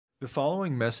The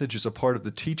following message is a part of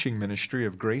the teaching ministry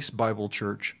of Grace Bible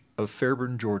Church of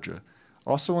Fairburn, Georgia,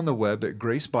 also on the web at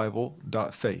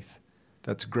gracebible.faith.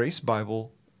 That's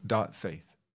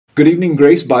gracebible.faith. Good evening,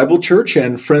 Grace Bible Church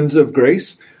and friends of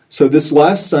Grace. So this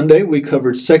last Sunday, we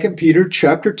covered 2 Peter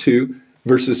chapter 2,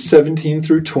 verses 17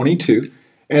 through 22.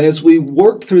 And as we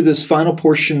worked through this final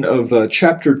portion of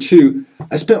chapter 2,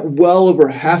 I spent well over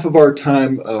half of our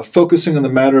time focusing on the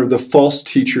matter of the false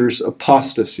teachers'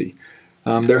 apostasy.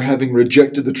 They're having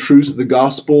rejected the truths of the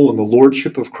gospel and the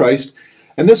lordship of Christ.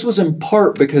 And this was in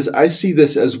part because I see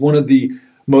this as one of the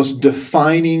most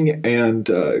defining and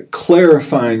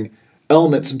clarifying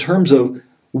elements in terms of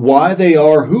why they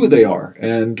are who they are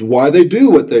and why they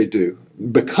do what they do,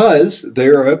 because they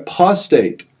are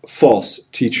apostate false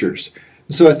teachers.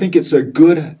 So I think it's a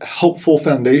good, helpful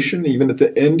foundation, even at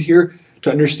the end here, to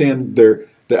understand the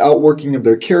outworking of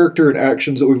their character and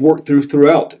actions that we've worked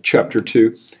throughout chapter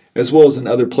 2, as well as in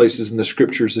other places in the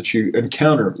scriptures that you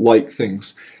encounter like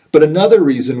things. But another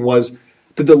reason was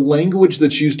that the language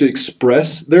that's used to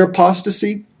express their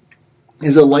apostasy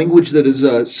is a language that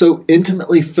is so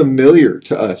intimately familiar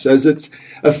to us, as it's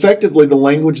effectively the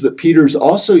language that Peter's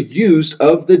also used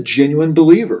of the genuine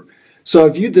believer. So I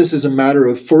viewed this as a matter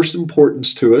of first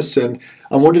importance to us, and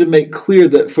I wanted to make clear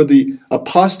that for the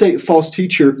apostate false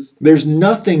teacher, there's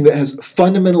nothing that has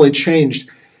fundamentally changed.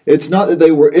 It's not that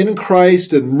they were in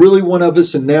Christ and really one of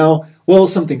us, and now, well,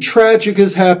 something tragic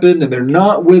has happened and they're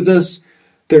not with us.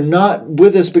 They're not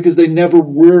with us because they never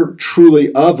were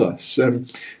truly of us.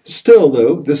 And still,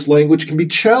 though, this language can be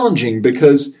challenging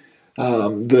because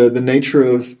the nature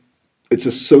of its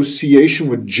association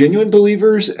with genuine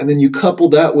believers, and then you couple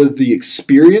that with the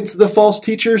experience of the false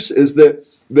teachers, is that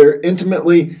they're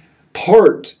intimately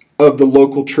part of the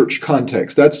local church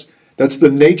context. That's the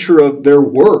nature of their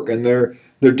work, and their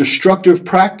destructive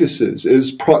practices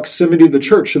is proximity to the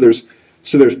church.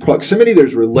 So there's proximity,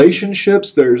 there's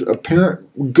relationships, there's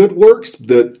apparent good works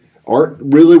that aren't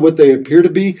really what they appear to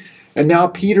be. And now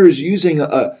Peter is using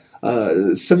a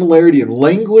similarity in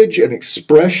language and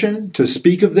expression to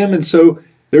speak of them. And so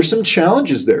there's some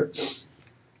challenges there.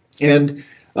 And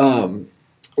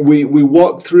we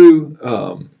walk through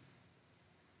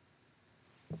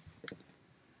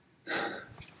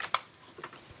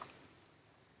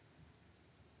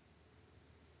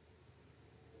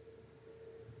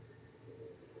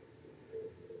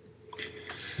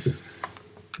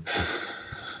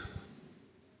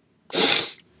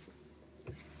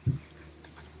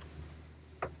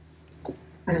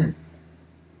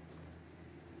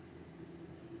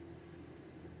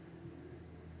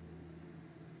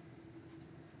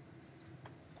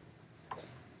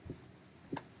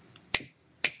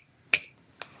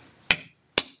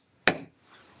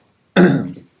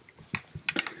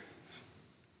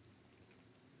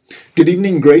Good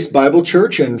evening, Grace Bible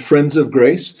Church and friends of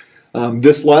Grace.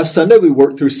 This last Sunday, we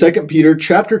worked through 2 Peter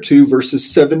chapter 2, verses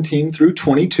 17 through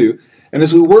 22. And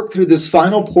as we worked through this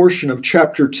final portion of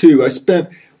chapter 2, I spent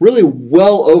really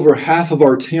well over half of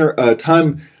our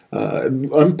time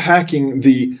unpacking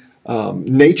the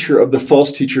nature of the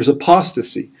false teacher's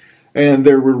apostasy. And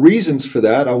there were reasons for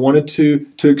that. I wanted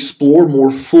to explore more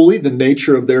fully the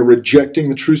nature of their rejecting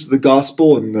the truths of the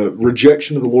gospel and the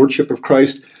rejection of the lordship of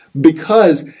Christ,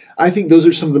 because I think those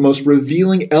are some of the most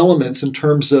revealing elements in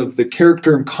terms of the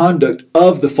character and conduct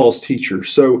of the false teacher.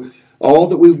 So all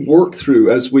that we've worked through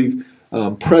as we've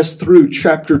pressed through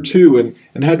chapter 2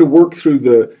 and had to work through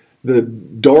the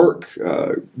dark,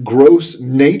 gross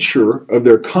nature of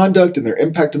their conduct and their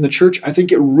impact in the church, I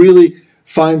think it really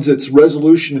finds its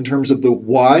resolution in terms of the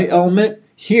why element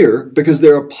here, because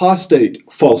they're apostate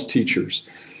false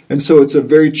teachers. And so it's a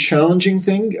very challenging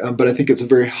thing, but I think it's a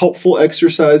very helpful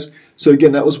exercise. So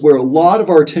again, that was where a lot of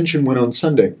our attention went on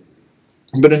Sunday.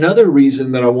 But another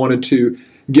reason that I wanted to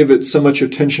give it so much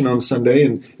attention on Sunday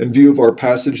in view of our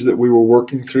passage that we were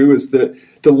working through is that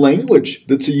the language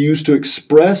that's used to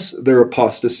express their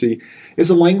apostasy is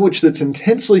a language that's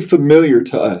intensely familiar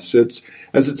to us. It's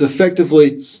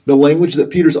effectively the language that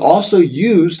Peter's also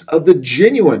used of the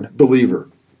genuine believer.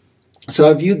 So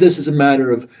I viewed this as a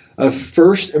matter of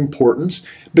first importance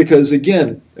because,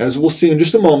 again, as we'll see in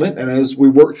just a moment, and as we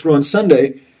work through on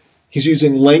Sunday, he's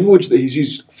using language that he's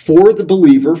used for the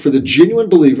believer, for the genuine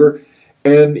believer,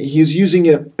 and he's using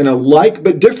it in a like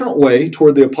but different way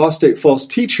toward the apostate false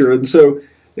teacher. And so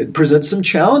it presents some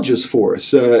challenges for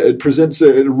us. It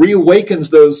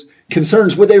reawakens those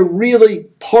concerns. Were they really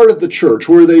part of the church?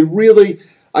 Were they really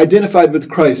identified with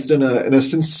Christ in a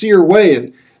sincere way?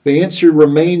 And the answer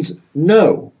remains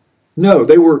no. No,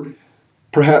 they were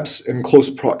perhaps in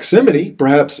close proximity,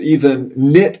 perhaps even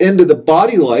knit into the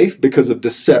body life because of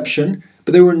deception,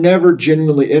 but they were never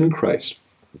genuinely in Christ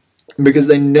because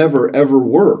they never, ever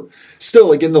were.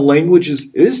 Still, again, the language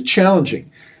is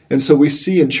challenging. And so we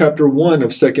see in chapter 1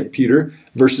 of 2 Peter,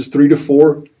 verses 3 to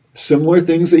 4, similar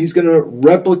things that he's going to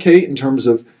replicate in terms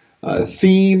of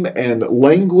theme and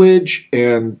language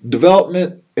and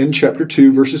development in chapter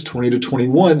 2, verses 20 to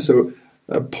 21. So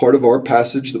part of our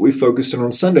passage that we focused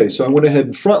on Sunday. So I went ahead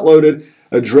and front-loaded,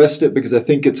 addressed it because I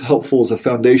think it's helpful as a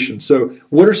foundation. So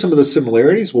what are some of the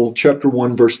similarities? Well, chapter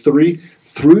 1, verse 3,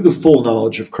 through the full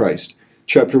knowledge of Christ.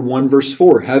 Chapter 1, verse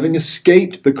 4, having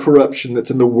escaped the corruption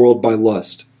that's in the world by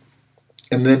lust.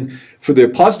 And then for the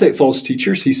apostate false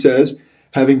teachers, he says,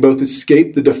 having both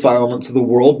escaped the defilements of the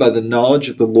world by the knowledge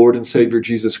of the Lord and Savior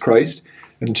Jesus Christ,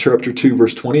 in chapter 2,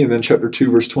 verse 20, and then chapter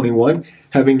 2, verse 21,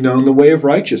 having known the way of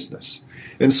righteousness.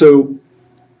 And so,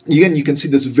 again, you can see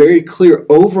this very clear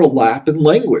overlap in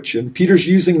language. And Peter's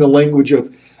using the language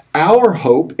of our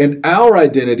hope and our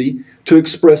identity to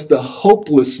express the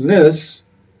hopelessness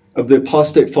of the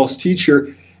apostate false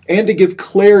teacher and to give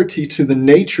clarity to the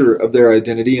nature of their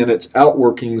identity and its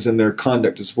outworkings in their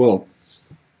conduct as well.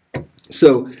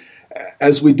 So,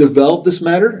 as we develop this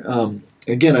matter,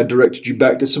 again, I directed you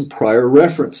back to some prior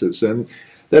references, and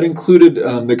that included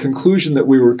the conclusion that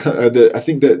we were, I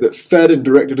think that fed and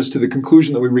directed us to the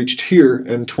conclusion that we reached here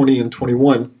in 20 and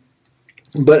 21.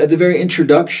 But at the very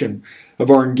introduction of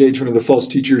our engagement of the false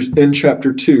teachers in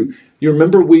chapter 2, you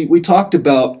remember we talked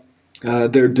about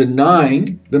their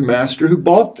denying the master who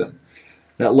bought them.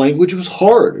 That language was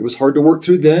hard. It was hard to work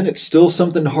through then. It's still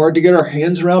something hard to get our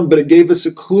hands around, but it gave us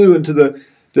a clue into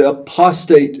the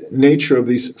apostate nature of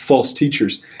these false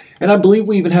teachers. And I believe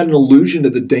we even had an allusion to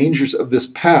the dangers of this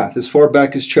path as far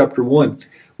back as chapter 1,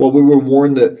 while we were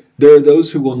warned that there are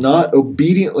those who will not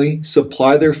obediently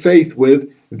supply their faith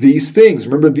with these things.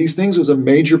 Remember, these things was a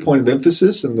major point of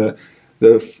emphasis in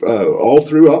all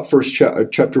throughout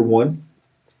chapter 1.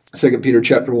 2 Peter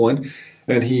chapter 1,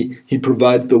 and he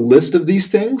provides the list of these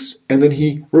things, and then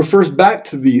he refers back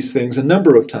to these things a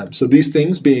number of times. So these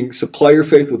things being supply your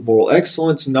faith with moral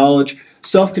excellence, knowledge,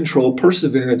 self-control,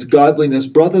 perseverance, godliness,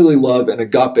 brotherly love, and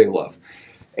agape love.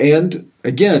 And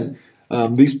again,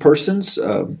 these persons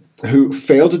who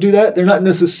fail to do that, they're not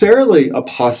necessarily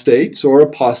apostates or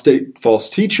apostate false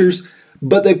teachers,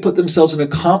 but they put themselves in a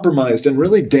compromised and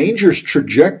really dangerous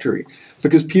trajectory.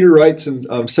 Because Peter writes in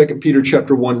 2 Peter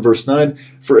chapter 1, verse 9,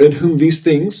 for in whom these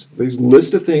things, these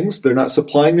list of things, they're not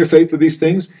supplying their faith with these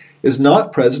things, is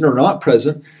not present or not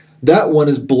present, that one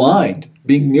is blind,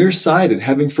 being nearsighted,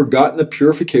 having forgotten the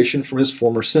purification from his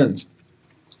former sins.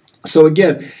 So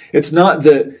again, it's not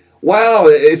that, wow,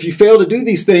 if you fail to do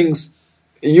these things,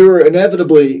 you're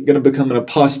inevitably going to become an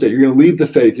apostate. You're going to leave the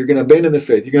faith. You're going to abandon the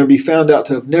faith. You're going to be found out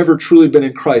to have never truly been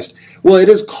in Christ. Well, it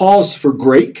is cause for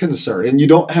great concern, and you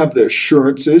don't have the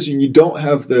assurances, and you don't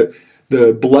have the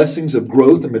blessings of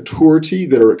growth and maturity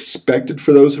that are expected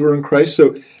for those who are in Christ.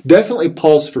 So definitely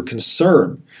pause for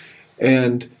concern,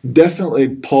 and definitely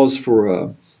pause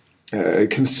for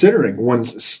considering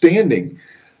one's standing.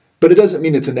 But it doesn't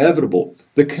mean it's inevitable.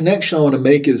 The connection I want to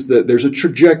make is that there's a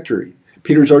trajectory.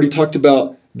 Peter's already talked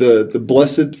about the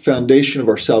blessed foundation of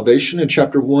our salvation in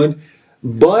chapter 1,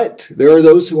 but there are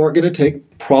those who aren't going to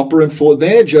take proper and full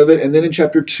advantage of it. And then in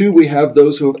chapter 2, we have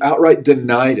those who have outright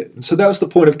denied it. And so that was the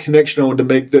point of connection I wanted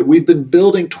to make, that we've been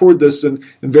building toward this in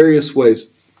various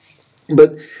ways.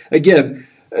 But again,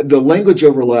 the language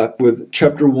overlap with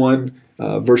chapter 1,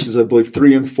 verses, I believe,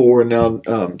 3 and 4, and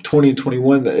now 20 and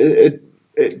 21,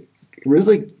 it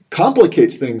really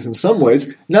complicates things in some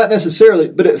ways, not necessarily,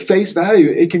 but at face value,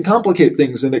 it can complicate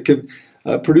things, and it can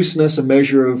produce in us a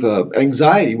measure of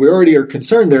anxiety. We already are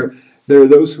concerned. There are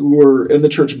those who are in the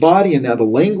church body, and now the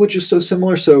language is so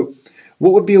similar. So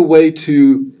what would be a way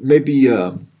to maybe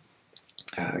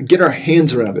get our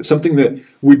hands around it? Something that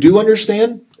we do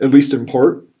understand, at least in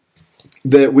part,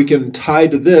 that we can tie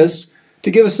to this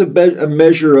to give us a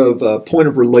measure of point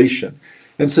of relation.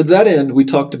 And so to that end, we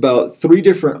talked about 3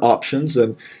 different options,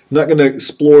 and I'm not going to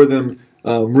explore them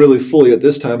really fully at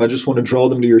this time. I just want to draw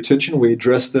them to your attention. We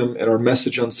addressed them in our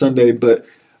message on Sunday, but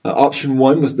option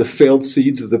 1 was the failed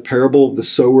seeds of the parable of the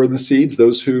sower and the seeds,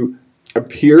 those who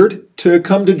appeared to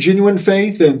come to genuine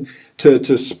faith and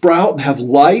to sprout and have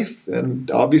life,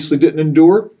 and obviously didn't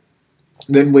endure.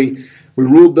 Then we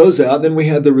ruled those out. Then we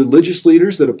had the religious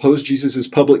leaders that opposed Jesus'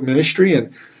 public ministry,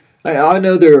 and I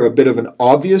know they're a bit of an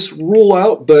obvious rule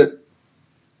out, but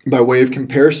by way of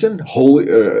comparison,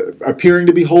 appearing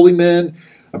to be holy men,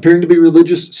 appearing to be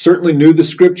religious, certainly knew the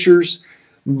scriptures,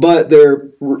 but their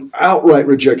outright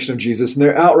rejection of Jesus and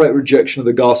their outright rejection of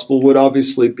the gospel would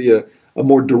obviously be a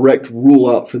more direct rule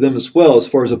out for them as well, as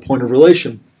far as a point of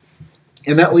relation.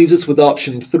 And that leaves us with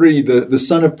option 3, the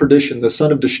son of perdition, the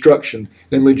son of destruction,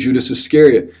 namely Judas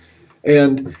Iscariot.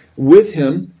 And with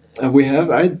him, we have,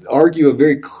 I'd argue, a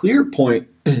very clear point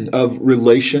of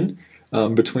relation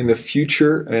between the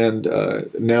future and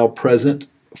now present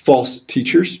false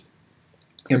teachers.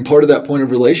 And part of that point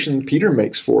of relation Peter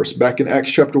makes for us back in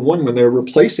Acts chapter 1 when they're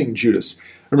replacing Judas.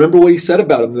 Remember what he said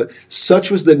about him, that such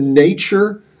was the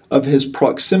nature of his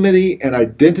proximity and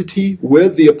identity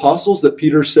with the apostles that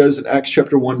Peter says in Acts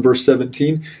chapter 1 verse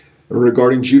 17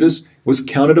 regarding Judas, was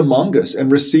counted among us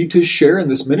and received his share in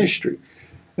this ministry.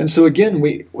 And so again,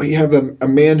 we have a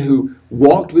man who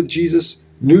walked with Jesus,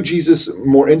 knew Jesus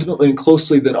more intimately and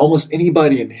closely than almost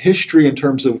anybody in history in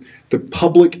terms of the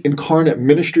public incarnate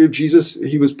ministry of Jesus.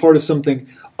 He was part of something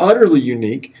utterly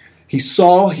unique. He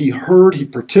saw, he heard, he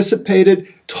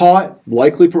participated, taught,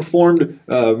 likely performed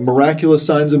miraculous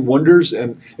signs and wonders,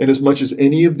 and as much as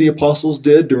any of the apostles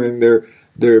did during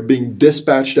their being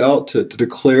dispatched out to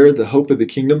declare the hope of the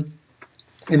kingdom.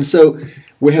 And so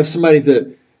we have somebody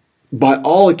that, by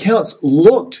all accounts,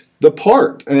 looked the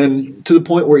part, and to the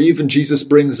point where even Jesus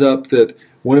brings up that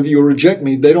one of you will reject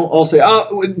me. They don't all say,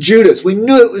 Judas, we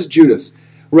knew it was Judas.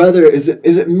 Rather, is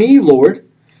it me, Lord?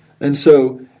 And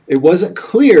so it wasn't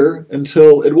clear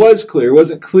until it was clear. It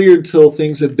wasn't clear until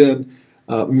things had been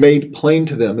made plain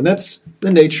to them. And that's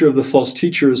the nature of the false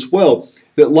teacher as well,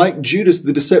 that like Judas,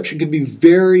 the deception can be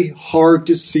very hard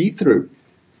to see through,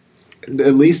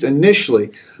 at least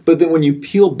initially. But then when you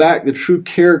peel back the true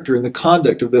character and the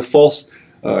conduct of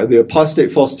the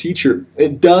apostate false teacher,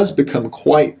 it does become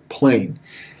quite plain.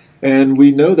 And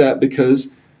we know that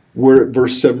because we're at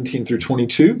verse 17 through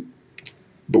 22.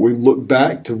 But we look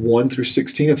back to 1 through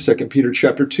 16 of 2 Peter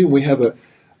chapter 2, and we have a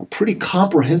pretty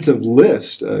comprehensive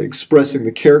list expressing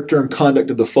the character and conduct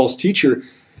of the false teacher.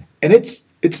 And it's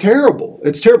terrible.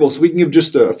 It's terrible. So we can give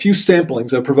just a few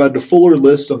samplings. I provided a fuller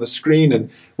list on the screen, and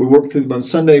we worked through them on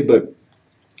Sunday. But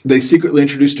they secretly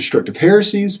introduce destructive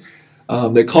heresies.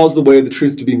 They cause the way of the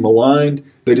truth to be maligned.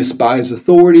 They despise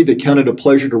authority. They count it a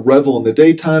pleasure to revel in the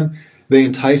daytime. They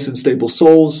entice unstable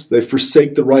souls. They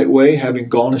forsake the right way, having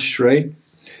gone astray.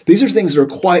 These are things that are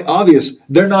quite obvious.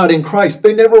 They're not in Christ.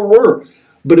 They never were.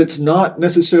 But it's not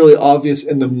necessarily obvious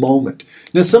in the moment.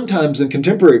 Now, sometimes in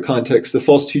contemporary context, the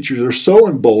false teachers are so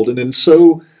emboldened and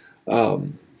so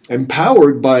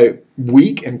empowered by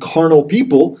weak and carnal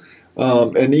people,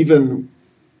 and even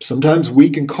sometimes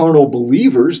weak and carnal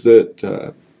believers,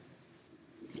 that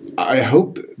I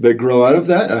hope they grow out of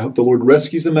that. I hope the Lord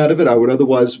rescues them out of it. I would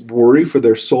otherwise worry for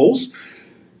their souls.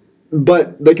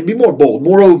 But they can be more bold,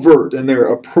 more overt in their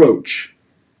approach.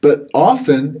 But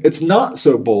often it's not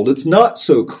so bold, it's not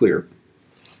so clear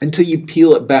until you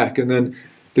peel it back, and then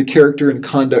the character and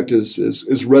conduct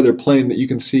is rather plain that you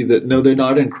can see that no, they're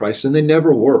not in Christ, and they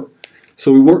never were.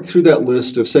 So we worked through that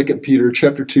list of 2 Peter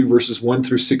chapter 2 verses 1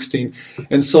 through 16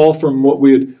 and saw from what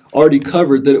we had already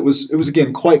covered that it was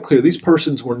again quite clear these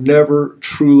persons were never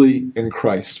truly in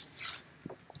Christ.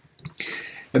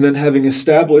 And then having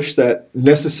established that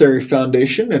necessary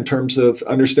foundation in terms of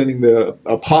understanding the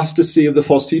apostasy of the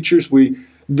false teachers, we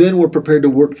then were prepared to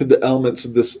work through the elements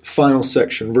of this final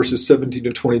section, verses 17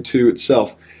 to 22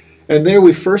 itself. And there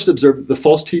we first observed that the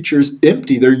false teachers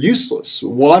empty, they're useless,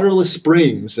 waterless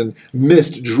springs and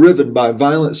mist driven by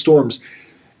violent storms.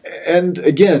 And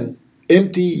again,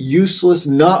 empty, useless,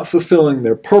 not fulfilling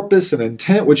their purpose and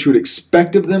intent, which you would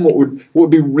expect of them, what would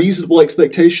be reasonable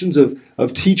expectations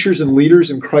of teachers and leaders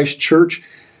in Christ's church.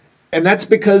 And that's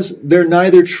because they're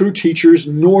neither true teachers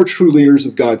nor true leaders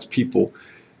of God's people.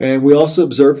 And we also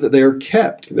observe that they are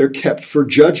kept. They're kept for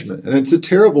judgment. And it's a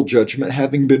terrible judgment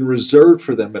having been reserved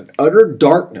for them in utter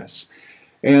darkness.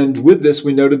 And with this,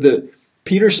 we noted that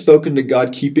Peter's spoken to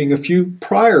God keeping a few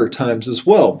prior times as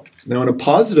well. Now, in a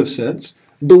positive sense,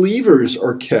 believers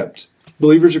are kept.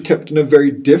 Believers are kept in a very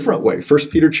different way. 1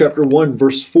 Peter chapter 1,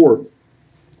 verse 4,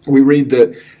 we read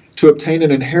that to obtain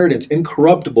an inheritance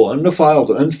incorruptible,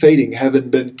 undefiled, and unfading, having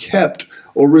been kept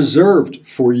or reserved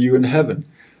for you in heaven.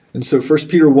 And so 1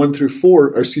 Peter 1 4,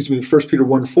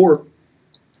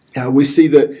 we see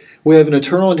that we have an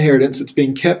eternal inheritance that's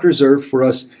being kept reserved for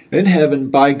us in heaven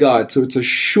by God. So it's a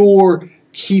sure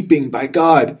keeping by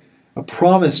God, a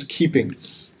promised keeping.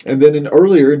 And then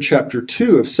earlier in chapter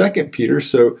 2 of 2 Peter,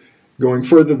 so going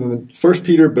further than 1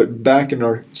 Peter, but back in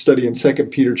our study in 2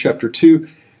 Peter chapter 2,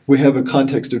 we have a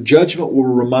context of judgment where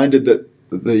we're reminded that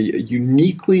the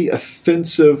uniquely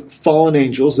offensive fallen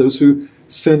angels, those who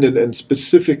sinned in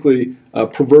specifically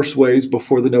perverse ways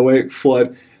before the Noahic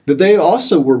flood, that they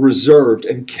also were reserved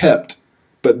and kept,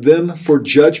 but them for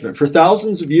judgment. For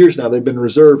thousands of years now, they've been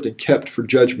reserved and kept for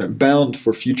judgment, bound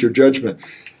for future judgment.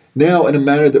 Now, in a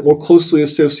manner that more closely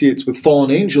associates with fallen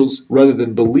angels rather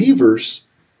than believers,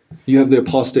 you have the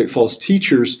apostate false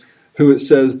teachers who it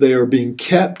says they are being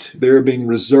kept, they are being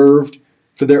reserved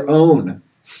for their own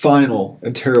final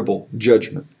and terrible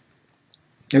judgment.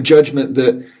 A judgment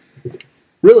that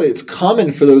really it's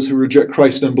common for those who reject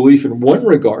Christ in unbelief in one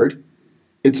regard.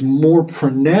 It's more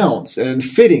pronounced and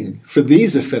fitting for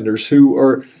these offenders who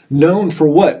are known for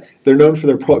what? They're known for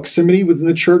their proximity within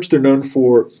the church. They're known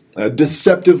for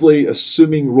deceptively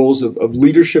assuming roles of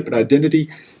leadership and identity.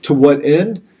 To what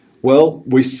end? Well,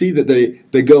 we see that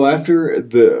they go after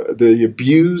the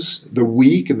abuse, the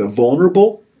weak, and the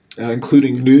vulnerable,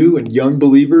 including new and young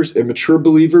believers, immature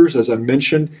believers, as I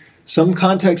mentioned. Some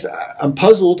contexts, I'm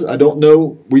puzzled. I don't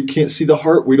know. We can't see the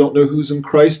heart. We don't know who's in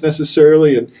Christ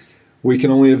necessarily, and we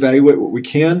can only evaluate what we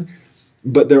can.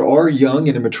 But there are young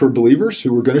and immature believers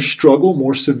who are going to struggle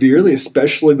more severely,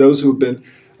 especially those who have been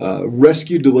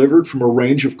rescued, delivered from a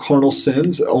range of carnal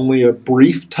sins only a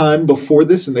brief time before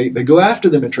this, and they go after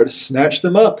them and try to snatch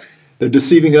them up. They're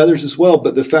deceiving others as well,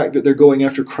 but the fact that they're going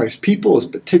after Christ's people is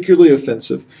particularly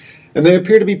offensive. And they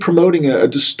appear to be promoting a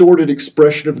distorted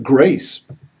expression of grace.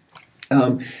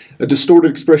 A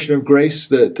distorted expression of grace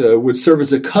that would serve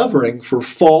as a covering for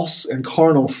false and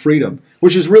carnal freedom,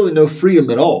 which is really no freedom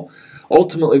at all.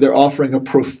 Ultimately, they're offering a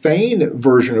profane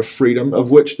version of freedom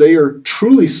of which they are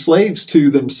truly slaves to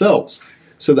themselves.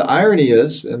 So the irony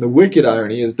is, and the wicked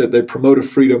irony is, that they promote a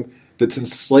freedom that's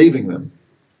enslaving them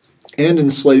and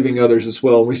enslaving others as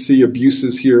well. We see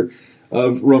abuses here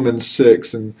of Romans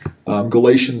 6 and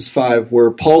Galatians 5,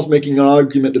 where Paul's making an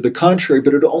argument to the contrary,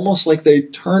 but it's almost like they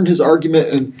turned his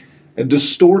argument and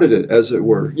distorted it, as it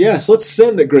were. Yes, let's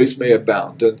sin that grace may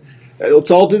abound, and let's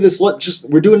all do this.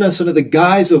 We're doing this under the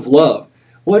guise of love.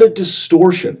 What a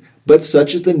distortion! But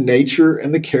such is the nature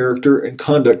and the character and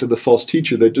conduct of the false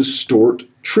teacher. They distort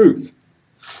truth,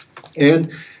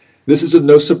 and this is of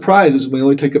no surprise as we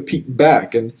only take a peek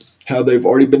back and how they've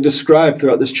already been described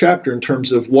throughout this chapter in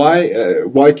terms of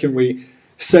why can we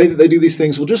say that they do these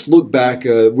things. Well, just look back.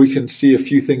 We can see a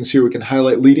few things here. We can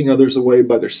highlight leading others away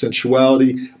by their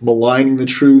sensuality, maligning the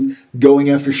truth, going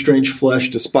after strange flesh,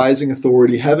 despising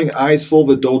authority, having eyes full of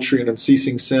adultery and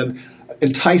unceasing sin,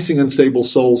 enticing unstable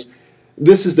souls.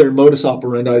 This is their modus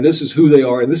operandi. This is who they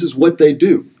are, and this is what they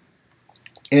do.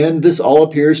 And this all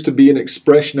appears to be an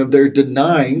expression of their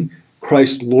denying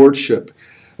Christ's lordship,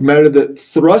 a matter that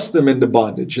thrusts them into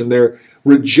bondage, and they're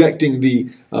rejecting the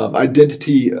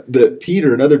identity that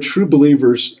Peter and other true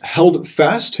believers held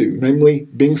fast to, namely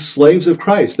being slaves of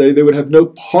Christ. They would have no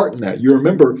part in that. You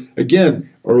remember, again,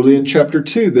 early in chapter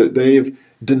 2, that they have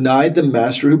denied the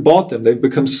master who bought them. They've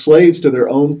become slaves to their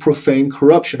own profane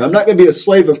corruption. I'm not going to be a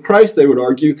slave of Christ, they would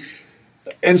argue.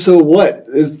 And so what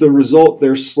is the result?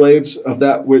 They're slaves of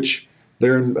that which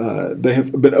they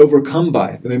have been overcome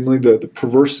by, namely the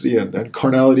perversity and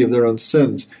carnality of their own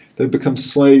sins. They've become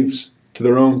slaves to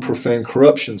their own profane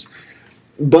corruptions.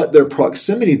 But their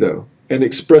proximity, though, and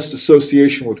expressed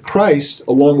association with Christ,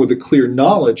 along with the clear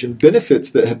knowledge and benefits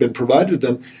that have been provided to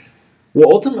them,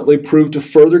 will ultimately prove to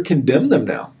further condemn them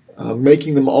now,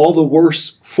 making them all the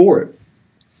worse for it.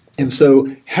 And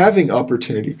so having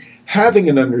opportunity, having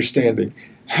an understanding,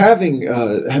 having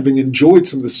enjoyed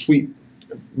some of the sweet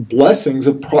blessings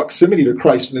of proximity to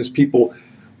Christ and his people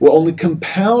will only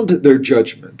compound their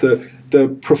judgment,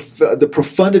 the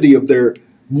profundity of their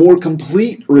more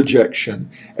complete rejection,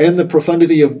 and the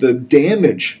profundity of the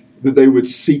damage that they would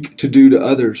seek to do to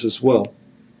others as well.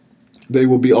 They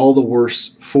will be all the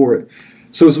worse for it.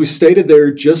 So as we stated,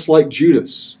 they're just like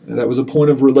Judas. And that was a point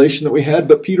of relation that we had,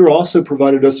 but Peter also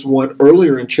provided us one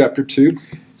earlier in chapter 2,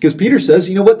 because Peter says,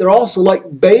 you know what, they're also like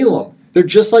Balaam. They're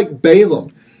just like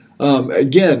Balaam.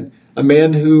 Again, a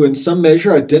man who in some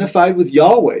measure identified with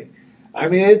Yahweh. I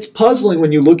mean, it's puzzling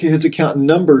when you look at his account in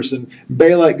Numbers, and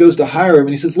Balak goes to hire him,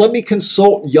 and he says, let me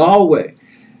consult Yahweh.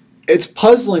 It's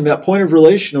puzzling, that point of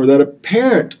relation, or that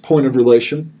apparent point of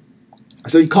relation.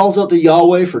 So he calls out to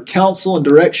Yahweh for counsel and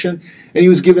direction, and he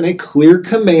was given a clear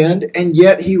command, and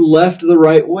yet he left the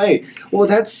right way. Well,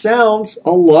 that sounds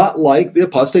a lot like the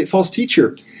apostate false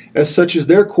teacher, as such as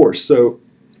their course. So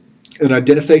an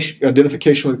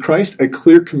identification with Christ, a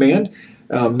clear command,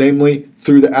 namely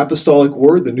through the apostolic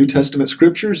word, the New Testament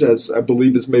scriptures, as I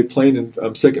believe is made plain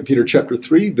in 2 Peter chapter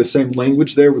 3, the same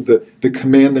language there with the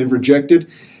command they've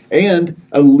rejected, and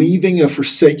a leaving, a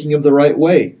forsaking of the right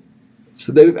way.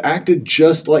 So they've acted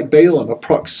just like Balaam, a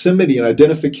proximity, an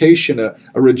identification, a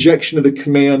rejection of the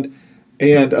command,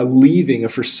 and a leaving, a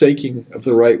forsaking of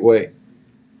the right way.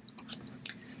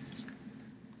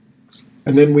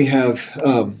 And then we have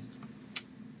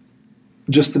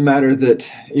just the matter that,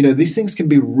 these things can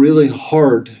be really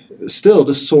hard still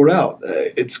to sort out.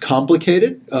 It's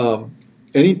complicated.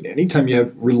 Anytime you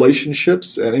have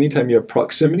relationships, and anytime you have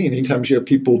proximity, and anytime you have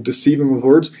people deceiving with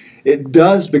words, it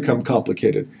does become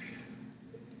complicated.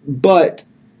 But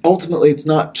ultimately, it's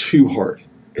not too hard.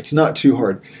 It's not too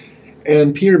hard.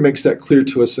 And Peter makes that clear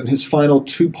to us in his final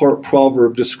two-part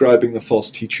proverb describing the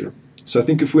false teacher. So I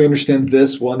think if we understand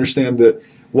this, we'll understand that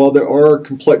while there are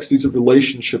complexities of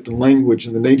relationship and language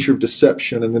and the nature of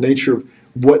deception and the nature of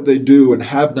what they do and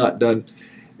have not done,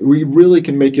 we really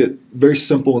can make it very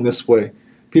simple in this way.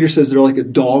 Peter says they're like a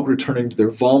dog returning to their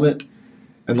vomit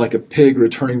and like a pig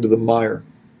returning to the mire.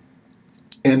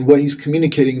 And what he's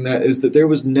communicating in that is that there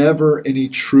was never any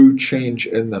true change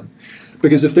in them.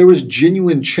 Because if there was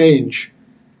genuine change,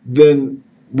 then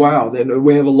wow, then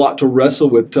we have a lot to wrestle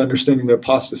with to understanding the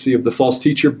apostasy of the false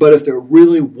teacher. But if there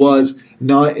really was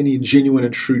not any genuine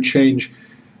and true change,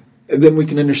 then we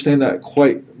can understand that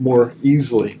quite more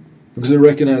easily. Because we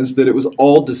recognize that it was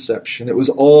all deception. It was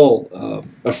all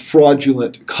a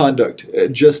fraudulent conduct.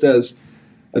 Just as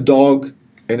a dog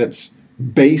and its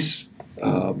base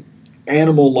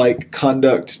animal-like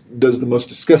conduct does the most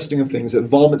disgusting of things. It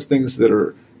vomits things that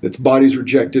are its body's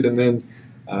rejected and then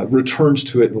returns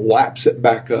to it and laps it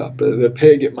back up. The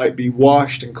pig, it might be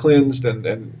washed and cleansed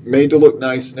and made to look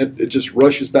nice, and it just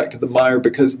rushes back to the mire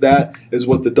because that is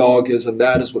what the dog is and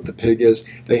that is what the pig is.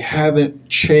 They haven't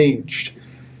changed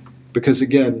because,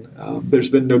 again, there's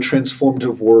been no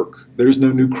transformative work. There's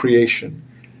no new creation.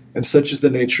 And such is the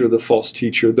nature of the false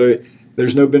teacher.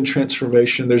 There's no been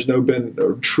transformation. There's no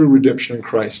been true redemption in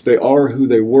Christ. They are who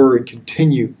they were and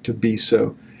continue to be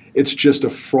so. It's just a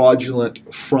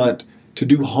fraudulent front to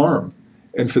do harm,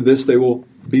 and for this they will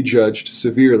be judged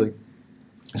severely.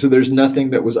 So there's nothing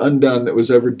that was undone that was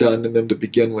ever done in them to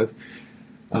begin with.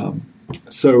 But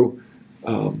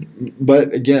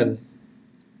again,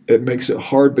 it makes it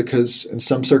hard because in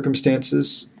some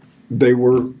circumstances they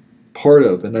were part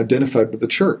of and identified with the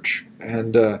church,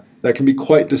 and that can be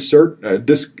quite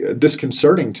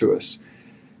disconcerting to us.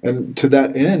 And to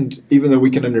that end, even though we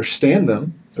can understand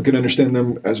them,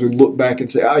 as we look back and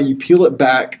say, you peel it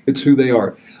back, it's who they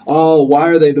are. Oh, why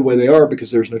are they the way they are?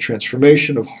 Because there's no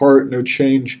transformation of heart, no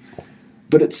change.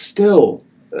 But it's still,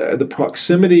 the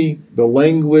proximity, the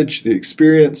language, the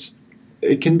experience,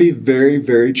 it can be very,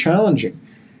 very challenging.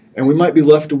 And we might be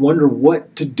left to wonder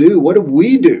what to do. What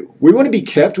do? We want to be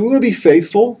kept. We want to be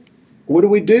faithful. What do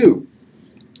we do?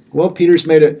 Well, Peter's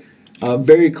made it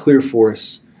very clear for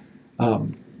us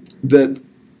that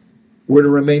we're to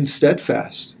remain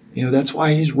steadfast. That's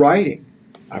why he's writing.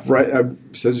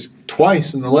 It says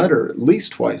twice in the letter, at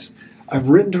least twice. I've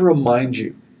written to remind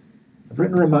you. I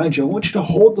want you to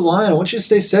hold the line. I want you to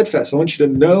stay steadfast. I want you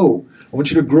to know. I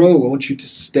want you to grow. I want you to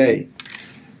stay.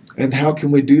 And how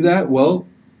can we do that? Well,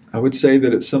 I would say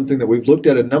that it's something that we've looked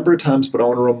at a number of times, but I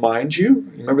want to remind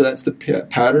you. Remember, that's the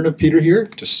pattern of Peter here,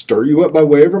 to stir you up by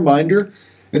way of reminder.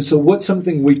 And so what's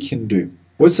something we can do?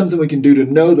 What's something we can do to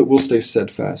know that we'll stay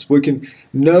steadfast? We can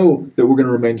know that we're going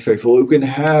to remain faithful. We can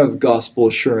have gospel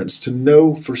assurance to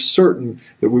know for certain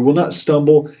that we will not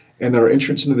stumble and that our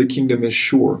entrance into the kingdom is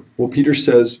sure. Well, Peter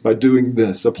says, by doing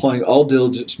this, applying all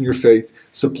diligence in your faith,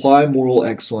 supply moral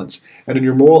excellence, and in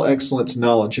your moral excellence,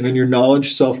 knowledge, and in your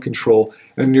knowledge, self-control,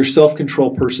 and in your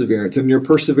self-control, perseverance, and in your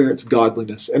perseverance,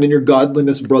 godliness, and in your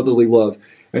godliness, brotherly love,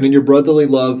 and in your brotherly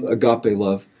love, agape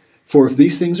love. For if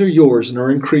these things are yours and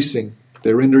are increasing,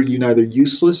 they render you neither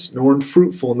useless nor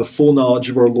unfruitful in the full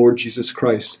knowledge of our Lord Jesus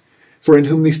Christ. For in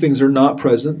whom these things are not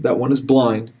present, that one is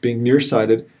blind, being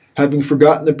nearsighted, having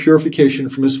forgotten the purification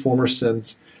from his former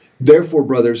sins. Therefore,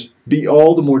 brothers, be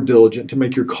all the more diligent to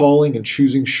make your calling and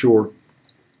choosing sure.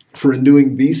 For in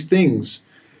doing these things,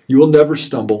 you will never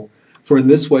stumble. For in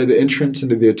this way, the entrance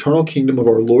into the eternal kingdom of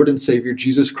our Lord and Savior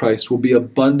Jesus Christ will be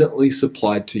abundantly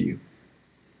supplied to you.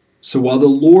 So while the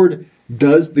Lord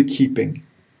does the keeping,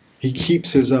 he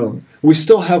keeps his own, we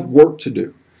still have work to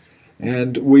do.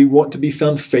 And we want to be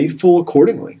found faithful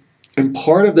accordingly. And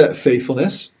part of that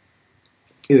faithfulness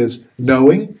is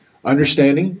knowing,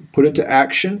 understanding, put it to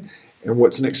action. And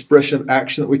what's an expression of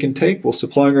action that we can take? Well,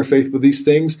 supplying our faith with these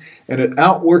things. And an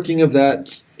outworking of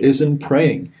that is in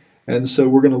praying. And so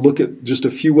we're going to look at just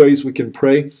a few ways we can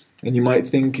pray. And you might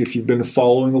think, if you've been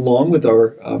following along with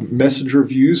our message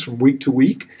reviews from week to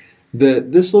week,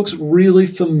 that this looks really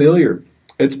familiar.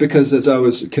 It's because as I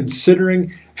was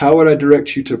considering how would I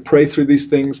direct you to pray through these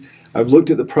things, I've looked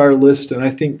at the prior list, and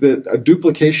I think that a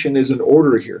duplication is in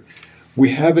order here.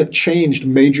 We haven't changed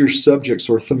major subjects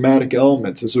or thematic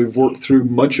elements as we've worked through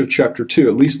much of chapter 2,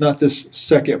 at least not this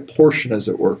second portion, as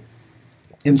it were.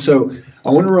 And so I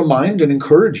want to remind and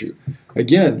encourage you.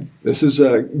 Again, this is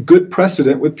a good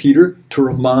precedent with Peter to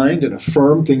remind and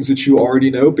affirm things that you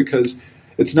already know, because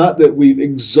it's not that we've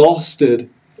exhausted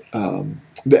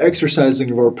the exercising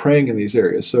of our praying in these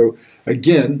areas. So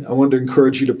again, I want to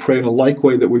encourage you to pray in a like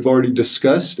way that we've already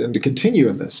discussed and to continue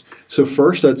in this. So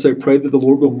first, I'd say pray that the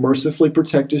Lord will mercifully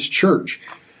protect His church.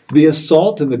 The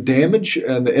assault and the damage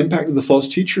and the impact of the false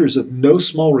teacher is of no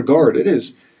small regard. It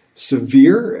is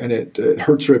severe, and it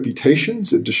hurts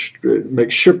reputations. It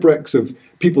makes shipwrecks of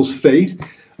people's faith.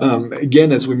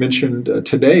 Again, as we mentioned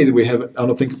today, that we haven't, I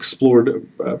don't think, explored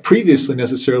previously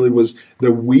necessarily, was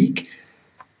the weak.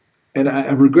 And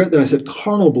I regret that I said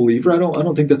carnal believer. I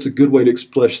don't think that's a good way to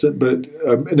express it, but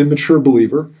an immature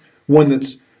believer, one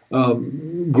that's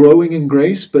growing in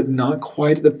grace, but not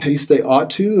quite at the pace they ought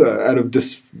to, out of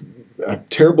a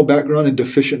terrible background and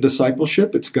deficient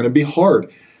discipleship. It's going to be hard.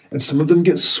 And some of them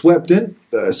get swept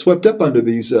up under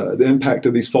the impact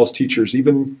of these false teachers,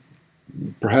 even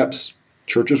perhaps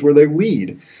churches where they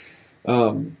lead.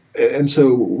 And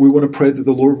so we want to pray that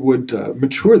the Lord would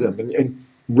mature them and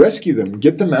rescue them,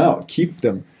 get them out, keep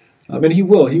them. And He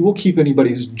will. He will keep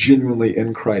anybody who's genuinely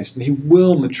in Christ, and He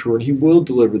will mature, and He will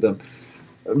deliver them.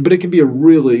 But it can be a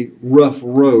really rough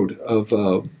road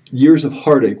of years of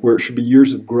heartache, where it should be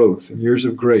years of growth and years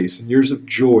of grace and years of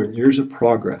joy and years of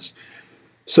progress.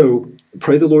 So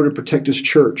pray the Lord to protect His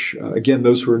church. Again,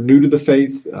 those who are new to the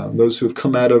faith, those who have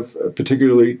come out of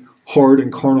particularly hard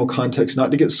and carnal contexts,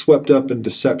 not to get swept up in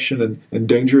deception and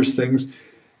dangerous things,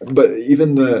 but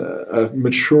even the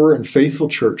mature and faithful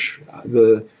church,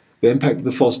 the impact of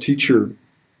the false teacher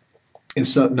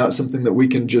is not something that we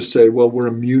can just say, well, we're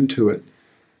immune to it.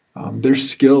 They're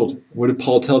skilled. What did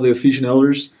Paul tell the Ephesian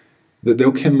elders? That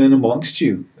they'll come in amongst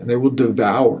you and they will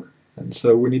devour. And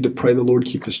so we need to pray the Lord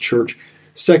keep His church.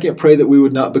 Second, pray that we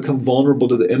would not become vulnerable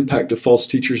to the impact of false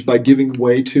teachers by giving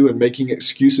way to and making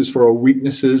excuses for our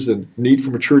weaknesses and need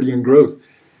for maturity and growth.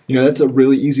 You know, that's a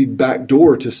really easy back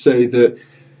door to say that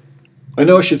I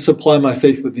know I should supply my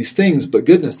faith with these things, but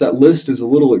goodness, that list is a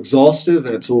little exhaustive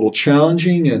and it's a little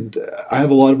challenging, and I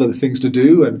have a lot of other things to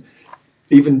do. And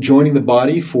even joining the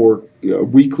body for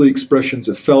weekly expressions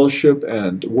of fellowship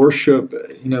and worship,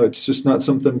 it's just not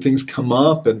something. Things come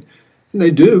up, and they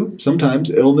do sometimes,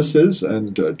 illnesses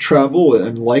and travel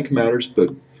and like matters, but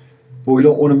we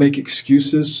don't want to make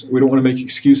excuses. We don't want to make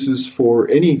excuses for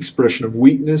any expression of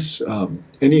weakness,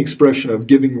 any expression of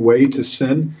giving way to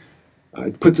sin.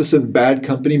 It puts us in bad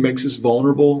company, makes us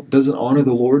vulnerable, doesn't honor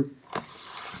the Lord.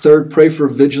 Third, pray for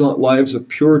vigilant lives of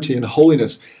purity and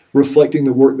holiness, reflecting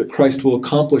the work that Christ will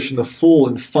accomplish in the full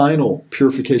and final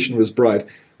purification of His bride.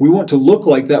 We want to look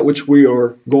like that which we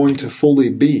are going to fully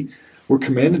be. We're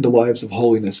commanded to lives of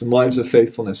holiness and lives of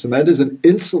faithfulness, and that is an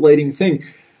insulating thing.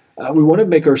 We want to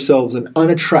make ourselves an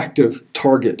unattractive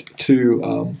target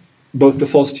to both the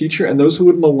false teacher and those who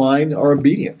would malign our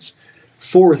obedience.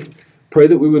 Fourth, pray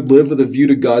that we would live with a view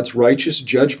to God's righteous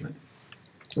judgment.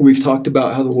 We've talked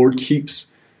about how the Lord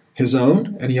keeps His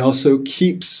own, and He also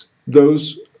keeps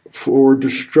those for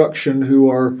destruction who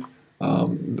are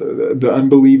the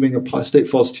unbelieving, apostate,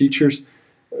 false teachers.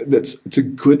 It's a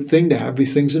good thing to have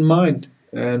these things in mind.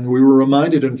 And we were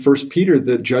reminded in 1 Peter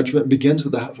that judgment begins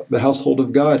with the household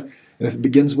of God. And if it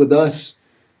begins with us,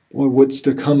 well, what's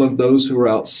to come of those who are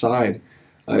outside?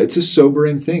 It's a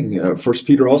sobering thing. 1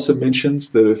 Peter also mentions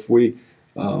that if we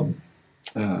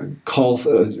call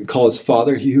His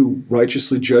Father, He who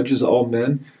righteously judges all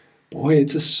men, boy,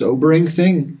 it's a sobering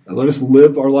thing. Let us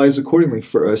live our lives accordingly.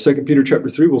 For 2 Peter chapter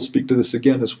 3 will speak to this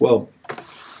again as well.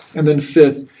 And then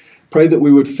fifth, pray that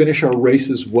we would finish our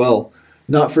races well,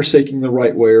 not forsaking the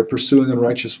right way or pursuing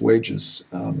unrighteous wages.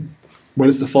 What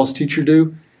does the false teacher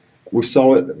do? We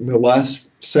saw it in the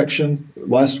last section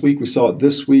last week. We saw it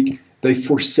this week. They've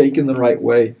forsaken the right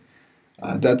way.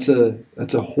 That's a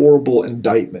horrible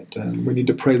indictment. And we need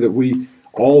to pray that we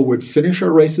all would finish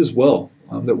our races well,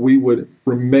 that we would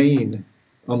remain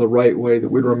on the right way, that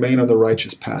we'd remain on the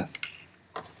righteous path.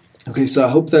 Okay, so I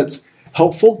hope that's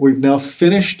helpful. We've now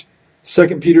finished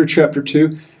 2 Peter chapter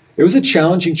 2. It was a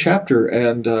challenging chapter,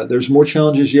 and there's more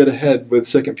challenges yet ahead with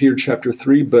 2 Peter chapter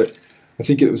 3, but I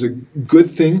think it was a good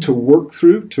thing to work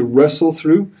through, to wrestle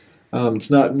through. It's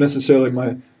not necessarily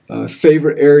my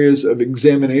favorite areas of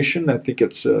examination. I think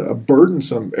it's a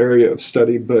burdensome area of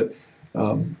study, but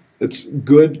it's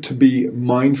good to be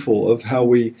mindful of how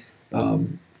we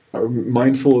are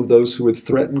mindful of those who would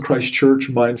threaten Christ's church,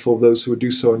 mindful of those who would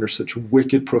do so under such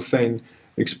wicked, profane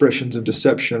expressions of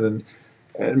deception,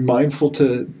 and mindful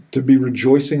to be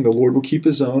rejoicing. The Lord will keep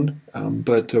His own,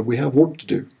 but we have work to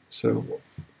do. So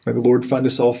may the Lord find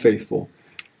us all faithful.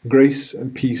 Grace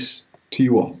and peace to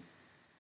you all.